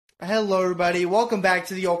Hello, everybody. Welcome back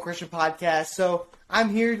to the Old Christian Podcast. So, I'm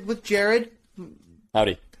here with Jared.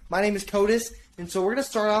 Howdy. My name is Codis, and so we're going to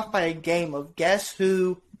start off by a game of Guess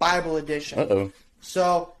Who Bible Edition. Uh-oh.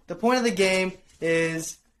 So, the point of the game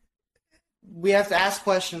is we have to ask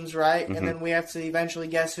questions, right? Mm-hmm. And then we have to eventually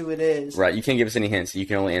guess who it is. Right, you can't give us any hints. You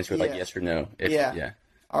can only answer with Yeah. yes or no. Yeah.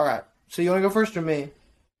 All right. So, you want to go first or me?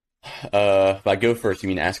 If I go first, you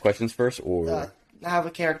mean ask questions first, or... I have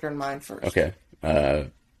a character in mind first. Okay.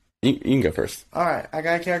 You can go first. All right. I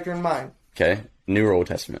got a character in mind. Okay. New or Old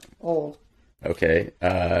Testament? Old. Okay.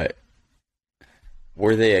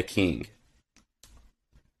 Were they a king?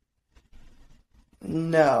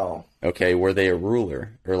 No. Okay. Were they a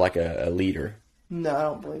ruler or like a leader? No, I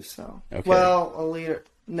don't believe so. Okay. Well, a leader.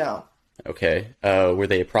 No. Okay. Were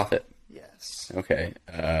they a prophet? Yes. Okay.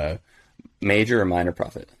 Major or minor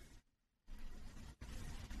prophet?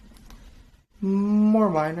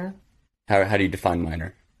 More minor. How do you define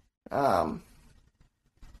minor?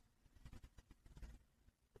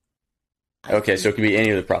 Okay, so it could be any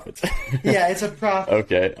of the prophets. Yeah, it's a prophet.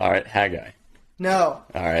 Okay. All right. Haggai. No.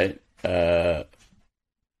 All right.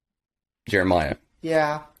 Jeremiah.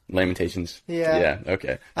 Yeah. Lamentations. Yeah. Yeah.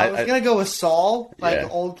 Okay. I was gonna go with Saul, like Yeah.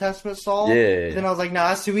 Old Testament Saul. Yeah. Then I was like, nah,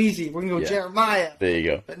 that's too easy. We're gonna go Yeah. Jeremiah. There you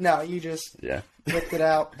go. But no, you just Yeah. whipped it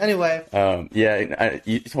out. Anyway, Yeah.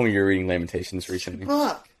 You told me you were reading Lamentations recently.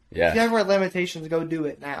 fuck. If you Yeah. haven't read Lamentations, go do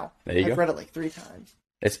it now. There you I've go. read it like 3 times.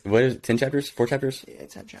 It's what is it? 10 chapters? 4 chapters? Yeah,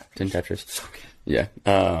 it's 10 chapters. 10 chapters. So good.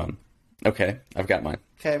 Yeah. Okay. I've got mine.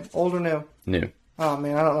 Okay, old or new? New. Oh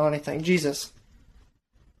man, I don't know anything. Jesus.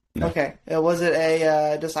 No. Okay, was it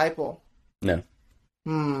a disciple? No.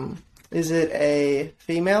 Is it a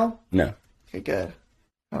female? No. Okay, good.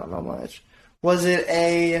 I don't know much. Was he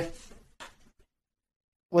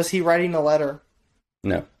writing a letter?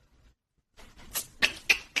 No.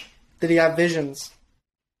 Did he have visions?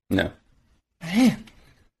 No. Man.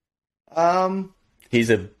 He's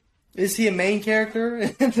a Is he a main character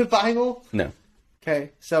in the Bible? no.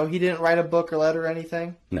 Okay, so he didn't write a book or letter or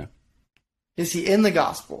anything? No. Is he in the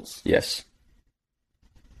Gospels? Yes.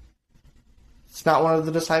 It's not one of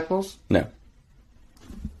the disciples? No.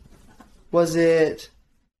 Is it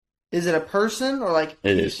a person or like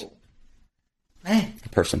It people? is. Man. A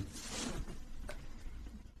person.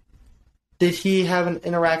 Did he have an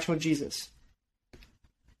interaction with Jesus?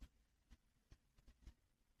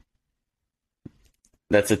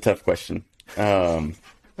 That's a tough question.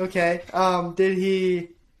 Okay. Did he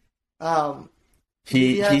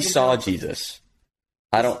He have saw encounter- Jesus.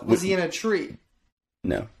 I don't. was he in a tree?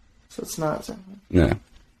 No. So it's not. No.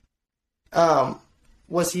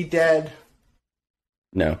 Was he dead?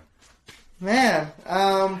 No. Man,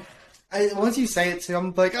 once you say it to him,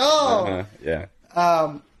 I'm like, oh, Yeah.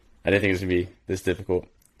 um, I didn't think it was gonna be this difficult.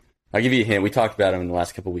 I'll give you a hint. We talked about him in the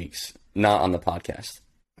last couple of weeks, not on the podcast.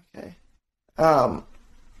 okay,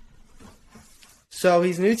 so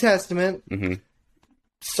he's New Testament, hmm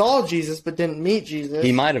saw Jesus but didn't meet Jesus.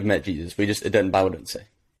 He might have met Jesus. Bible doesn't say.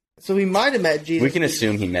 So he might have met Jesus. We can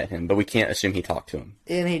assume he met him, but we can't assume he talked to him.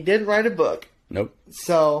 and he did write a book. Nope.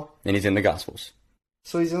 So And he's in the Gospels.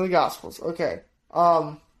 he's in the Gospels. Okay,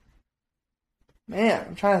 man,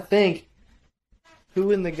 I'm trying to think.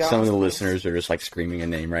 Who in the Gospels? Some of the listeners are just like screaming a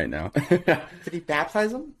name right now. Did he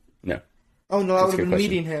baptize him? No. Oh no, that That's a would have good been question.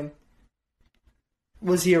 meeting him.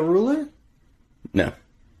 Was he a ruler? No.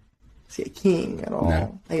 Was he a king at all?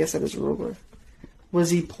 No. I guess that is a ruler. Was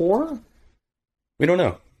he poor? We don't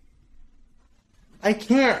know. I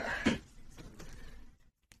can't.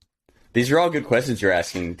 These are all good questions you're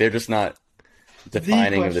asking. They're just not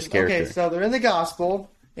defining of this questions. character. Okay, so they're in the gospel,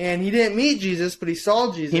 and he didn't meet Jesus, but he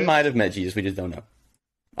saw Jesus. He might have met Jesus. We just don't know.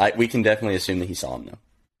 We can definitely assume that he saw him,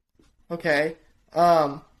 though. Okay.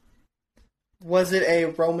 Was it a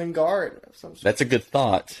Roman guard of some sort? That's a good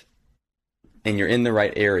thought. And you're in the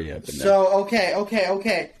right area. But no. So,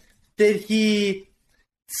 okay. Did he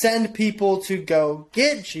send people to go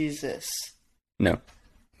get Jesus? No.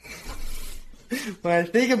 When I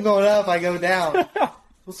think I'm going up, I go down.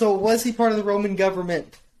 So, was he part of the Roman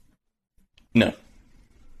government? No.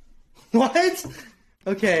 What?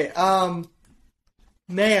 Okay,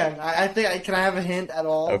 man, I think, can I have a hint at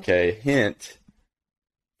all? Okay, hint.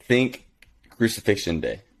 Think crucifixion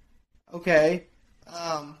day. Okay,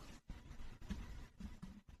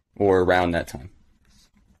 Or around that time.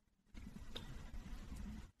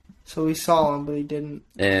 so he saw him, but he didn't.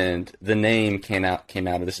 And the name came out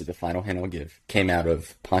of, this is the final hint I'll give, came out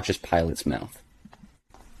of Pontius Pilate's mouth.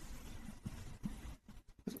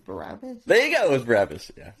 Was it Barabbas? There you go, it was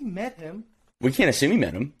Barabbas. Yeah. He met him. We can't assume he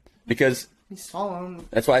met him because He saw him.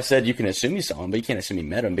 That's why I said you can assume you saw him, but you can't assume you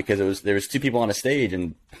met him because there was two people on a stage,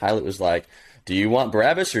 and Pilate was like, "Do you want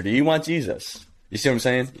Barabbas or do you want Jesus?" You see what I'm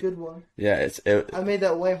saying? Good one. Yeah, I made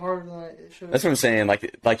that way harder than I should have. that's what I'm saying.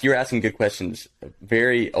 Like you're asking good questions,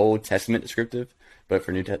 very Old Testament descriptive, but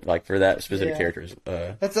for for that specific characters.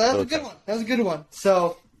 That's a good one. That was a good one.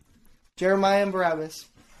 So, Jeremiah and Barabbas.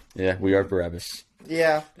 Yeah, we are Barabbas.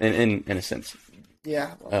 Yeah. In a sense.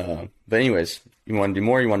 Yeah. But anyways, you want to do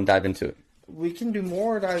more? You want to dive into it? We can do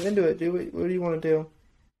more. Dive into it. What do you want to do?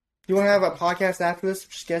 You want to have a podcast after this?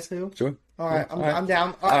 Just guess who? Sure. All right. I'm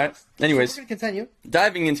down. All right. Anyways, so we're gonna continue.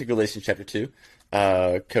 Diving into Galatians chapter 2.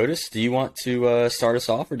 Codis, do you want to start us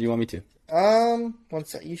off, or do you want me to? One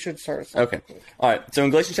sec. You should start us off. Okay. All right. So in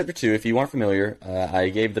Galatians chapter 2, if you aren't familiar, I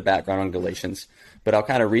gave the background on Galatians, but I'll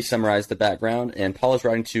kind of re-summarize the background. And Paul is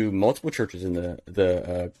writing to multiple churches in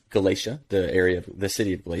the Galatia, the area of the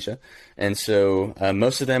city of Galatia. And so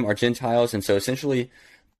most of them are Gentiles. And so essentially,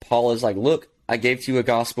 Paul is like, look, I gave to you a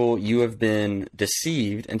gospel. You have been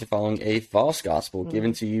deceived into following a false gospel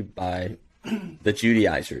given to you by the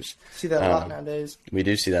Judaizers. See that a lot nowadays. We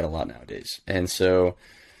do see that a lot nowadays. And so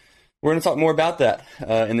we're going to talk more about that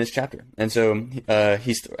in this chapter. And so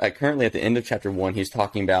he's currently at the end of chapter 1, he's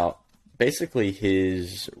talking about basically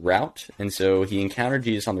his route. And so he encountered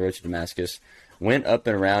Jesus on the road to Damascus, went up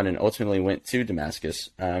and around, and ultimately went to Damascus,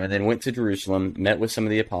 and then went to Jerusalem, met with some of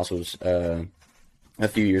the apostles a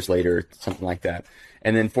few years later, something like that.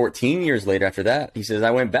 And then 14 years later after that, he says, I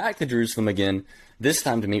went back to Jerusalem again, this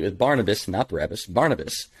time to meet with Barnabas, not Barabbas,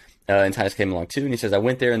 Barnabas. And Titus came along too, and he says, I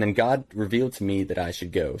went there, and then God revealed to me that I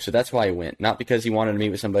should go. So that's why he went. Not because he wanted to meet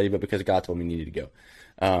with somebody, but because God told me he needed to go.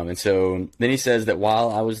 And so then he says that while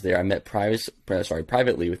I was there, I met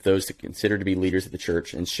privately with those that considered to be leaders of the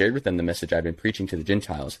church and shared with them the message I've been preaching to the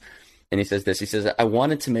Gentiles. And he says this, he says, I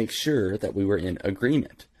wanted to make sure that we were in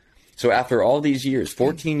agreement. So after all these years,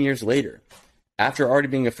 14 years later, after already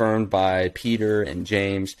being affirmed by Peter and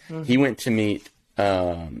James, he went to meet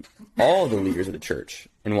all the leaders of the church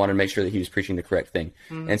and wanted to make sure that he was preaching the correct thing.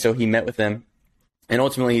 And so he met with them, and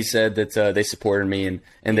ultimately he said that they supported me,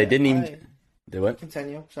 and they didn't even... Do what?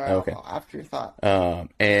 Continue. Sorry, okay. After your thought.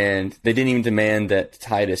 And they didn't even demand that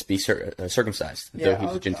Titus be circumcised, though he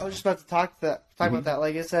was a Gentile. I was just about to talk about that.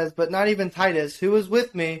 Like it says, but not even Titus, who was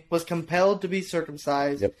with me, was compelled to be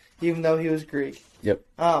circumcised, even though he was Greek. Yep.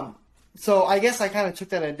 So I guess I kind of took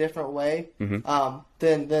that in a different way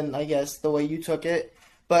than I guess the way you took it.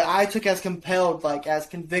 But I took as compelled, like as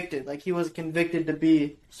convicted. Like he was convicted to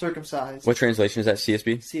be circumcised. What translation is that?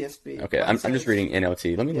 CSB? CSB. Okay, I'm just reading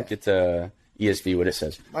NLT. Let me look at ESV, what it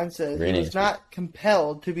says. Mine says he was not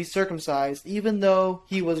compelled to be circumcised, even though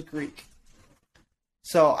he was Greek.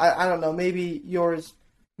 So I don't know. Maybe yours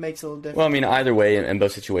makes it a little different. Well, I mean, either way, in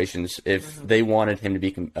both situations, if they wanted him to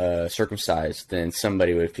be circumcised, then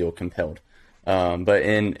somebody would feel compelled. But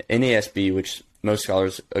in NASB, which most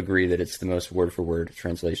scholars agree that it's the most word-for-word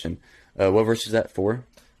translation, what verse is that? 4?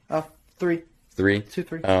 3. 3? 2,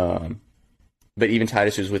 3. But even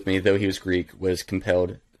Titus, who was with me, though he was Greek, was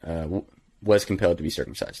compelled to be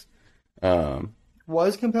circumcised.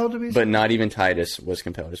 Was compelled to be circumcised? But not even Titus was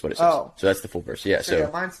compelled, is what it says. Oh. So that's the full verse. Yeah, so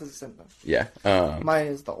mine says the same thing. Yeah. Mine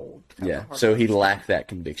is the old. Yeah, so he lacked that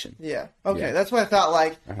conviction. Yeah. Okay, that's what I thought,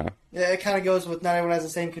 like, it kind of goes with not everyone has the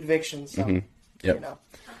same conviction, so, Yep. you know.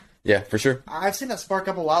 Yeah, for sure. I've seen that spark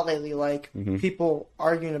up a lot lately, like, people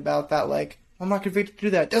arguing about that, like, I'm not convicted to do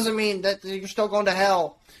that. Doesn't mean that you're still going to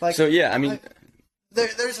hell. Like, so, yeah, I mean...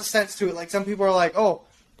 there's a sense to it. Like, some people are like, oh,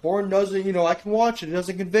 porn doesn't, I can watch it. It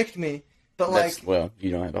doesn't convict me. But, like... Well,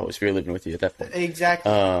 you don't have the Holy Spirit living with you at that point.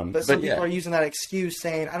 Exactly. But some people are using that excuse,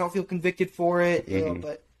 saying, I don't feel convicted for it, you know,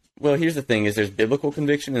 but... Well, here's the thing: is there's biblical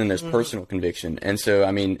conviction and then there's personal conviction. And so,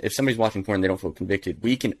 I mean, if somebody's watching porn and they don't feel convicted,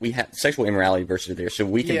 we have sexual immorality verses there, so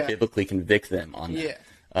we can biblically convict them on that.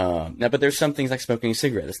 Now, but there's some things like smoking a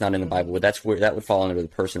cigarette that's not in the Bible. That's where that would fall under the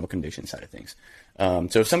personal conviction side of things.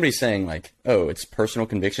 So if somebody's saying like, "Oh, it's personal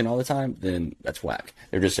conviction all the time," then that's whack.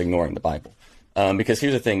 They're just ignoring the Bible. Because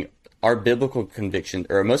here's the thing: our biblical conviction,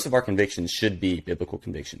 or most of our convictions, should be biblical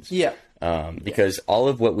convictions. Yeah. Because all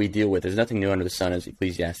of what we deal with, there's nothing new under the sun, as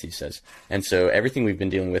Ecclesiastes says. And so everything we've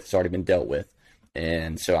been dealing with has already been dealt with.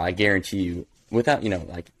 And so I guarantee you, without,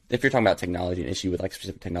 like, if you're talking about technology, an issue with, like,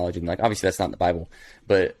 specific technology, like, obviously that's not in the Bible.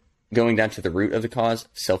 But going down to the root of the cause,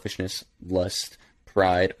 selfishness, lust,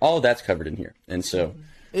 pride, all of that's covered in here. And so...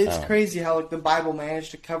 It's crazy how, like, the Bible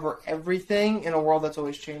managed to cover everything in a world that's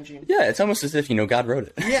always changing. Yeah, it's almost as if, God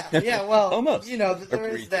wrote it. Yeah, well, almost.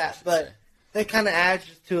 There is that, but that kind of adds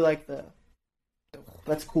to, like,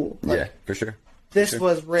 that's cool. Like, yeah, for sure. This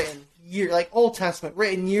was written, Old Testament,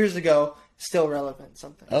 written years ago, still relevant.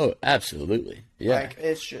 Something. Oh, absolutely. Yeah. Like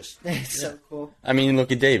it's so cool. I mean,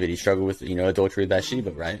 look at David. He struggled with, adultery with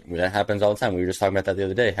Bathsheba, right? That happens all the time. We were just talking about that the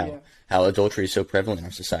other day, how adultery is so prevalent in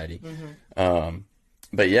our society.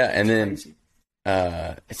 But yeah, and then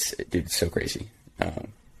it's so crazy.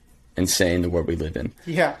 Insane, the world we live in.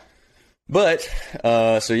 Yeah. But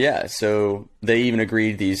so they even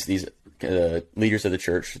agreed, these leaders of the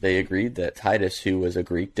church, they agreed that Titus, who was a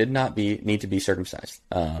Greek, did not need to be circumcised.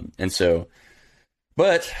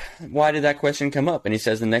 But why did that question come up? And he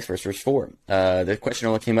says in the next verse 4, the question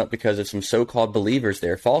only came up because of some so-called believers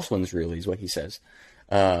there, false ones really is what he says,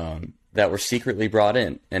 that were secretly brought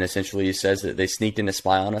in. And essentially he says that they sneaked in to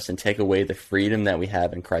spy on us and take away the freedom that we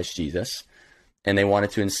have in Christ Jesus. And they wanted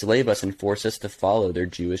to enslave us and force us to follow their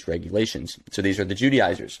Jewish regulations. So these are the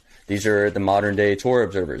Judaizers. These are the modern day Torah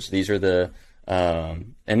observers. These are the,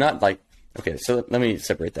 and not like, okay, so let me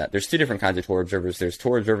separate that. There's two different kinds of Torah observers. There's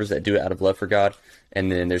Torah observers that do it out of love for God.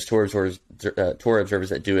 And then there's Torah observers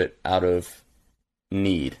that do it out of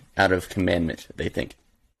need, out of commandment, they think.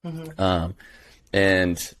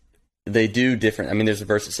 And they do different. I mean, there's a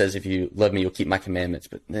verse that says, if you love me, you'll keep my commandments.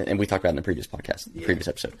 And we talked about it in the previous podcast, the previous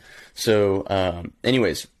episode. So,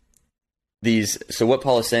 anyways, so what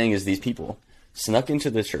Paul is saying is these people snuck into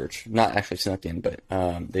the church, not actually snuck in, but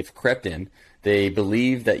they've crept in. They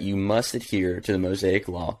believe that you must adhere to the Mosaic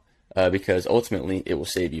law because ultimately it will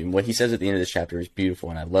save you. And what he says at the end of this chapter is beautiful,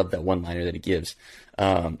 and I love that one-liner that he gives.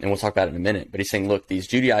 And we'll talk about it in a minute. But he's saying, look, these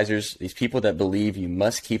Judaizers, these people that believe you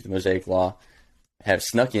must keep the Mosaic law, have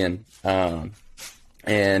snuck in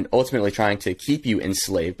and ultimately trying to keep you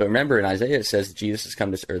enslaved. But remember, in Isaiah it says that Jesus has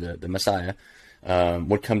come to, or the Messiah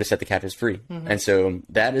would come to set the captives free. And so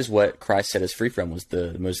that is what Christ set us free from, was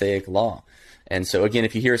the Mosaic law. And so again,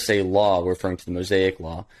 if you hear us say law, we're referring to the Mosaic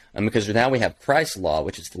law, because now we have Christ's law,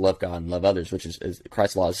 which is to love God and love others, which is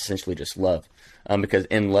Christ's law is essentially just love, because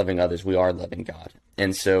in loving others, we are loving God.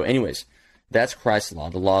 And so anyways, that's Christ's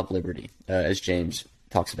law, the law of liberty, as James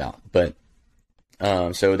talks about. But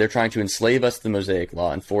so they're trying to enslave us to the Mosaic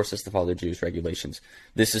law and force us to follow the Jewish regulations.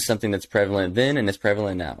 This is something that's prevalent then and it's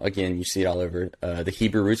prevalent now. Again, you see it all over the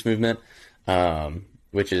Hebrew Roots movement,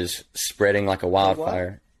 which is spreading like a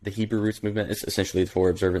wildfire. The Hebrew Roots movement is essentially the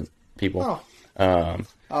Torah observant people.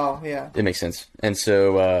 Yeah. It makes sense. And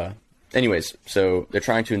so, anyways, so they're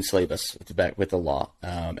trying to enslave us with the law.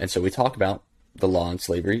 And so we talk about the law and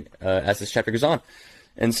slavery as this chapter goes on.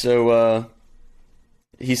 And so,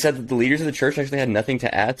 he said that the leaders of the church actually had nothing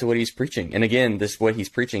to add to what he's preaching. And again, what he's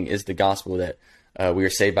preaching is the gospel that we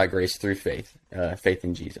are saved by grace through faith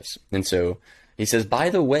in Jesus. And so he says,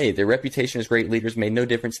 by the way, their reputation as great leaders made no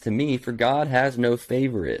difference to me, for God has no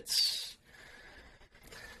favorites.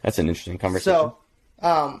 That's an interesting conversation.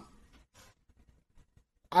 So,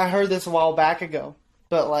 I heard this a while back ago,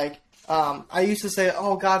 but I used to say,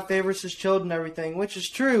 oh, God favors his children and everything, which is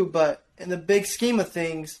true, but in the big scheme of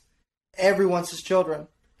things, everyone's his children.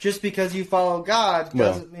 Just because you follow God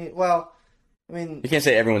doesn't mean, you can't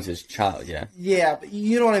say everyone's his child, yeah. Yeah, but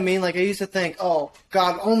you know what I mean? Like, I used to think, oh,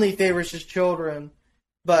 God only favors his children,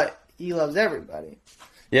 but he loves everybody.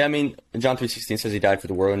 Yeah, I mean, John 3:16 says he died for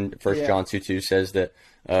the world, and 1 John 2:2 says that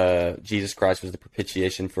Jesus Christ was the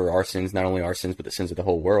propitiation for our sins, not only our sins, but the sins of the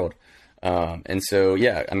whole world. And so,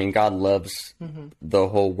 yeah, I mean, God loves the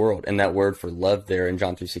whole world. And that word for love there in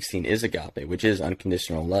John 3:16 is agape, which is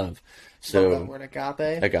unconditional love. So that word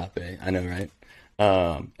agape? Agape, I know, right?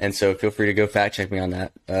 And so feel free to go fact check me on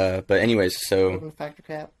that. But anyways, so. Welcome to Factor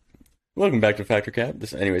Cap. Welcome back to Factor Cap.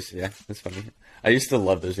 Anyways, yeah, that's funny. I used to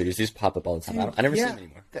love those videos. They just pop up all the time. I never see them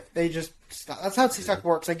anymore. They just stop. That's how TikTok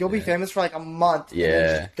works. Like, you'll be famous for like a month. Yeah. And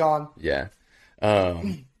then just gone. Yeah.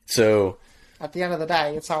 So. At the end of the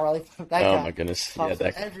day, it's not really that guy. Oh my goodness! Yeah,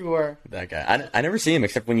 that guy. Everywhere. That guy. I never see him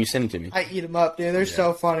except when you send him to me. I eat them up, dude. They're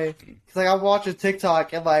so funny. Cause I watch a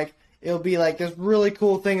TikTok and it'll be this really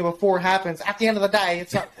cool thing, and before it happens, at the end of the day,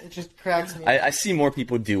 it just cracks me. I see more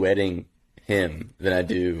people duetting him than I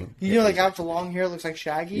do. You know, out the long hair looks like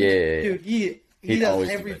Shaggy. Yeah, dude. He does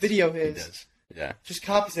every video of his. He does. Yeah. Just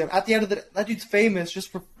copies him. At the end of that dude's famous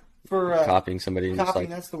just for copying somebody. Copying,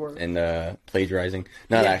 that's the word. And plagiarizing.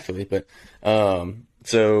 Not actually, but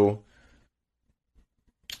so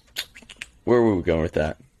where were we going with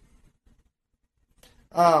that?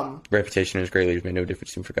 Reputation as great leaders made no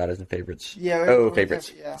difference to him, for God has no favorites. Yeah.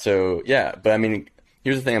 Favorites. Yeah. So yeah, but I mean,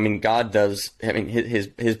 here's the thing. I mean, God does. I mean,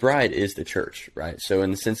 his bride is the church, right? So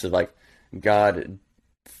in the sense of God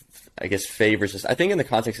I guess, favors us. I think in the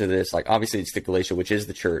context of this, like, obviously it's the Galatia, which is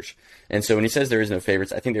the church. And so when he says there is no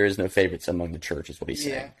favorites, I think there is no favorites among the church is what he's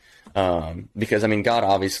saying. Because, I mean, God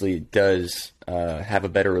obviously does have a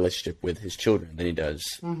better relationship with his children than he does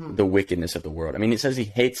the wickedness of the world. I mean, it says he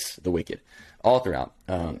hates the wicked all throughout.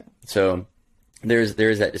 So there is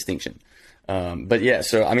that distinction. But yeah,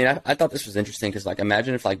 so, I mean, I thought this was interesting because, like,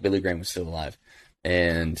 imagine if, like, Billy Graham was still alive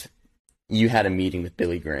and you had a meeting with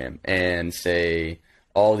Billy Graham and, say,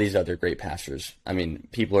 all these other great pastors. I mean,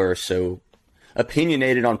 people are so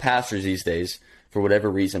opinionated on pastors these days for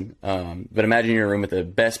whatever reason. But imagine you're in a room with the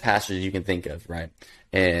best pastors you can think of, right?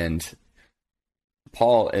 And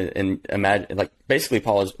Paul, and imagine, like, basically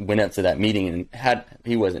Paul went up to that meeting and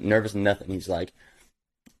he wasn't nervous and nothing. He's like,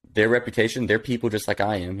 their reputation, they're people just like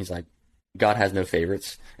I am. He's like, God has no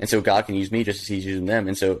favorites, and so God can use me just as he's using them.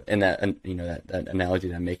 And so, in that, that analogy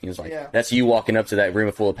that I'm making is like, that's you walking up to that room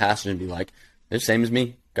full of pastors and be like, they're the same as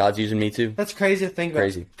me. God's using me too. That's crazy to think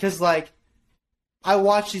about. Because, like, I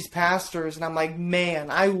watch these pastors and I'm like, man,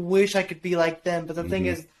 I wish I could be like them. But the thing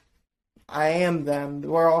is, I am them.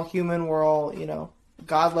 We're all human. We're all,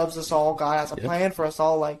 God loves us all. God has a plan for us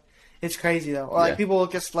all. Like, it's crazy though. Or, like, people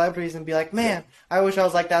look at celebrities and be like, man, I wish I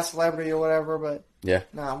was like that celebrity or whatever. But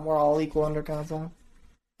nah, we're all equal under God's law,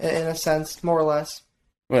 in a sense, more or less.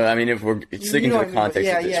 Well, I mean, if we're sticking to the context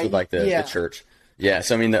of this with, like, the church. Yeah,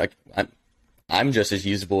 so I mean, I'm just as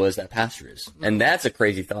usable as that pastor is. And that's a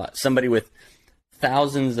crazy thought. Somebody with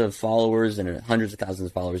thousands of followers and hundreds of thousands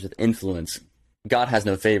of followers with influence, God has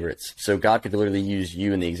no favorites. So God could literally use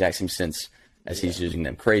you in the exact same sense as he's using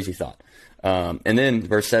them. Crazy thought. And then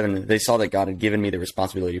verse 7, they saw that God had given me the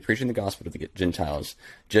responsibility of preaching the gospel to the Gentiles,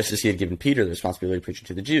 just as he had given Peter the responsibility of preaching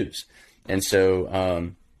to the Jews. And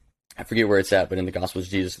so I forget where it's at, but in the Gospels,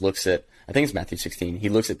 Jesus looks at, I think it's Matthew 16, he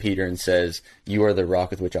looks at Peter and says, you are the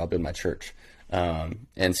rock with which I'll build my church.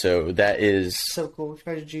 And so that is so cool.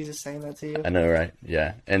 Imagine Jesus saying that to you. I know, right?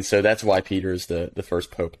 Yeah. And so that's why Peter is the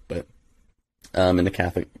first pope, but in the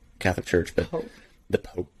Catholic Church, but the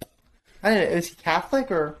Pope. I didn't know, is he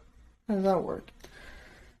Catholic or how does that work?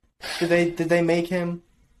 Did they make him?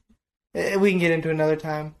 We can get into another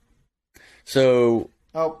time. So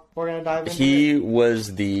we're gonna dive into he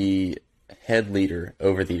was the head leader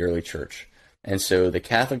over the early church, and so the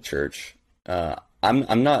Catholic Church.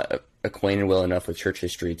 I'm not acquainted well enough with church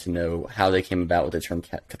history to know how they came about with the term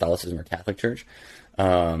Catholicism or Catholic Church.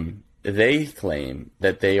 They claim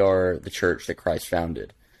that they are the church that Christ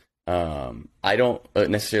founded. I don't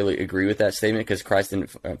necessarily agree with that statement because Christ didn't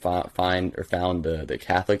found the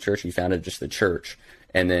Catholic Church. He founded just the church,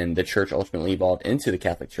 and then the church ultimately evolved into the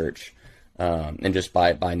Catholic Church, and just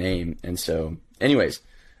by name. And so, anyways,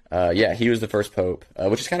 he was the first pope,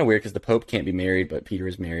 which is kind of weird because the pope can't be married, but Peter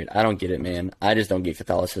is married. I don't get it, man. I just don't get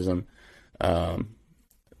Catholicism.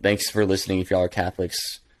 Thanks for listening if y'all are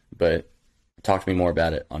Catholics, but talk to me more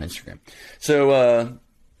about it on Instagram. So,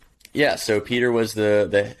 so Peter was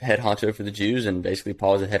the head honcho for the Jews, and basically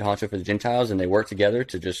Paul was the head honcho for the Gentiles, and they worked together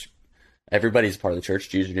to just, everybody's part of the church,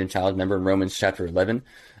 Jews or Gentiles. Remember in Romans chapter 11,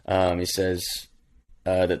 he says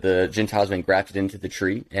that the Gentiles have been grafted into the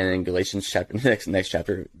tree, and in Galatians chapter, next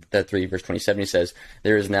chapter, 3 verse 27, he says,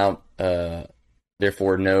 there is now,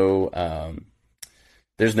 therefore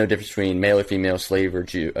there's no difference between male or female, slave or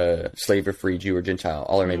Jew, slave or free, Jew or Gentile.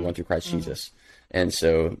 All are made one through Christ Jesus. And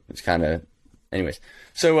so it's kind of, anyways.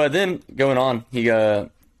 So then going on,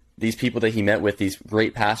 these people that he met with, these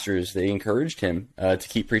great pastors, they encouraged him to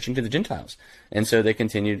keep preaching to the Gentiles. And so they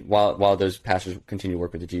continued while those pastors continued to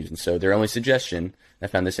work with the Jews. And so their only suggestion, I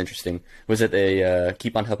found this interesting, was that they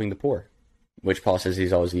keep on helping the poor, which Paul says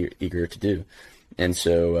he's always eager to do. And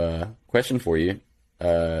so question for you,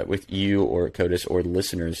 with you or Codis or the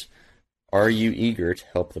listeners, are you eager to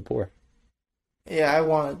help the poor? Yeah,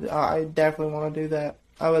 I definitely want to do that.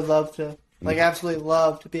 I would love to, absolutely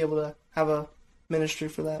love to be able to have a ministry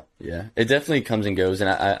for that. Yeah, it definitely comes and goes, and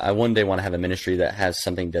I one day want to have a ministry that has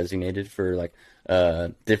something designated for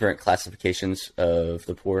different classifications of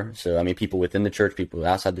the poor. So I mean, people within the church, people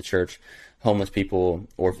outside the church, homeless people,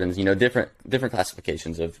 orphans, different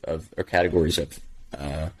classifications of or categories of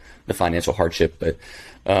the financial hardship. But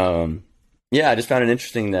I just found it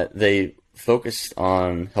interesting that they focused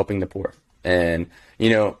on helping the poor. And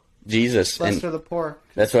Jesus, blessed are the poor.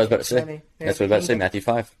 That's what I was about to say. That's what I was about to say, Matthew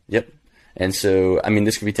 5. Yep. And so, I mean,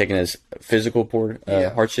 this could be taken as physical poor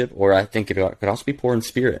hardship, or I think it could also be poor in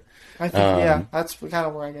spirit. I think, that's kind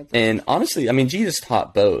of where I get that. And honestly, I mean, Jesus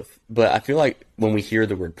taught both, but I feel like when we hear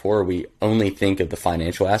the word poor, we only think of the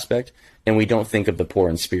financial aspect, and we don't think of the poor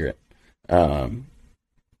in spirit.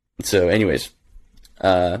 So anyways,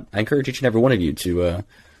 I encourage each and every one of you to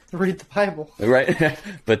read the Bible. Right?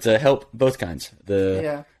 But help both kinds,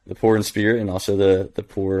 the poor in spirit and also the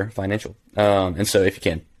poor financial. And so if you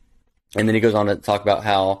can. And then he goes on to talk about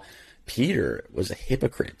how Peter was a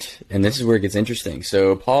hypocrite. And this is where it gets interesting.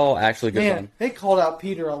 So Paul actually goes on. They called out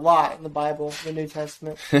Peter a lot in the Bible, the New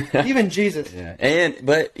Testament. Even Jesus. Yeah.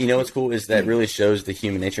 But you know what's cool is that really shows the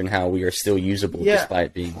human nature and how we are still usable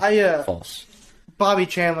despite being false. Bobby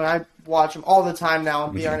Chandler, I watch him all the time now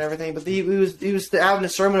on BR and everything, but he was having a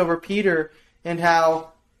sermon over Peter and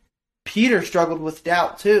how Peter struggled with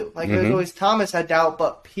doubt too. Like there's always Thomas had doubt,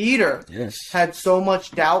 but Peter had so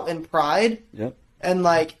much doubt and pride. Yep. And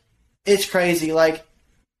like it's crazy. Like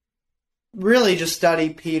really just study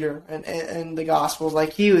Peter and the Gospels.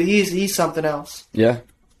 Like he's something else. Yeah.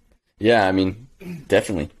 Yeah, I mean,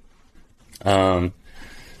 definitely. It's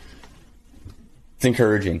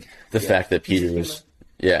encouraging the fact that Peter was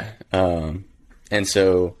and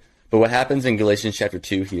so but what happens in Galatians chapter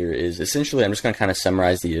 2 here is essentially, I'm just going to kind of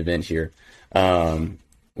summarize the event here.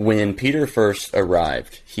 When Peter first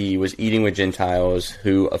arrived, he was eating with Gentiles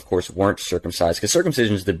who, of course, weren't circumcised. Because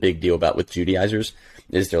circumcision is the big deal with Judaizers,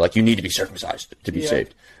 is they're like, you need to be circumcised to be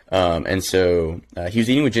saved. And so he was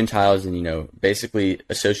eating with Gentiles and, basically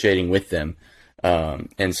associating with them. But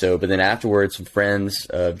then afterwards, some friends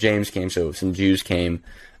of James came, so some Jews came,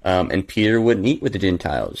 and Peter wouldn't eat with the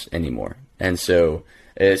Gentiles anymore. And so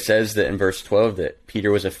it says that in verse 12 that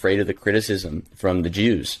Peter was afraid of the criticism from the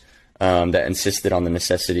Jews that insisted on the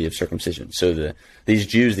necessity of circumcision. So these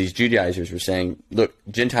Jews, these Judaizers were saying, look,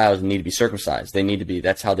 Gentiles need to be circumcised. They need to be,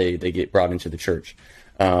 that's how they get brought into the church.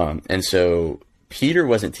 And so Peter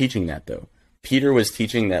wasn't teaching that, though. Peter was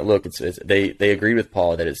teaching that, look, they agreed with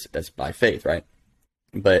Paul that that's by faith, right?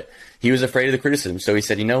 But he was afraid of the criticism. So he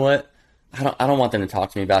said, you know what? I don't want them to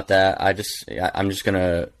talk to me about that. I'm just going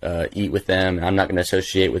to eat with them, and I'm not going to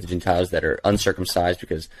associate with the Gentiles that are uncircumcised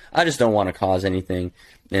because I just don't want to cause anything.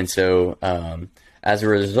 And so as a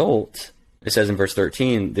result, it says in verse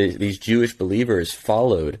 13, these Jewish believers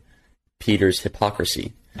followed Peter's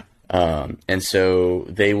hypocrisy. And so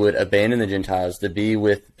they would abandon the Gentiles to be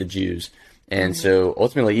with the Jews. And so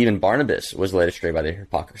ultimately even Barnabas was led astray by their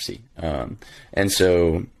hypocrisy. And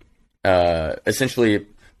so essentially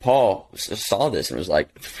Paul saw this and was like,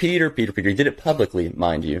 Peter. He did it publicly,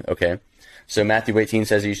 mind you, okay? So Matthew 18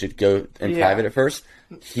 says you should go in private at first.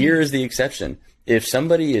 Here is the exception. If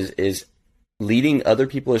somebody is leading other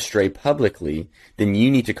people astray publicly, then you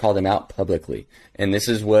need to call them out publicly. And this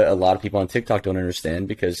is what a lot of people on TikTok don't understand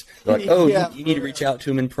because they're like, you need to reach out to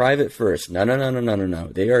them in private first. No.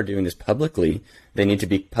 They are doing this publicly. They need to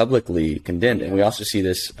be publicly condemned. And we also see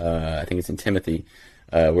this, I think it's in Timothy,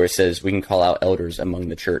 where it says we can call out elders among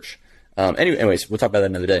the church. Anyways, we'll talk about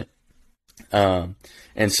that another day.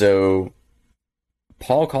 And so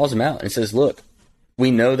Paul calls him out and says, look,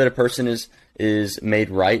 we know that a person is made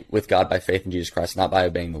right with God by faith in Jesus Christ, not by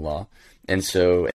obeying the law. And so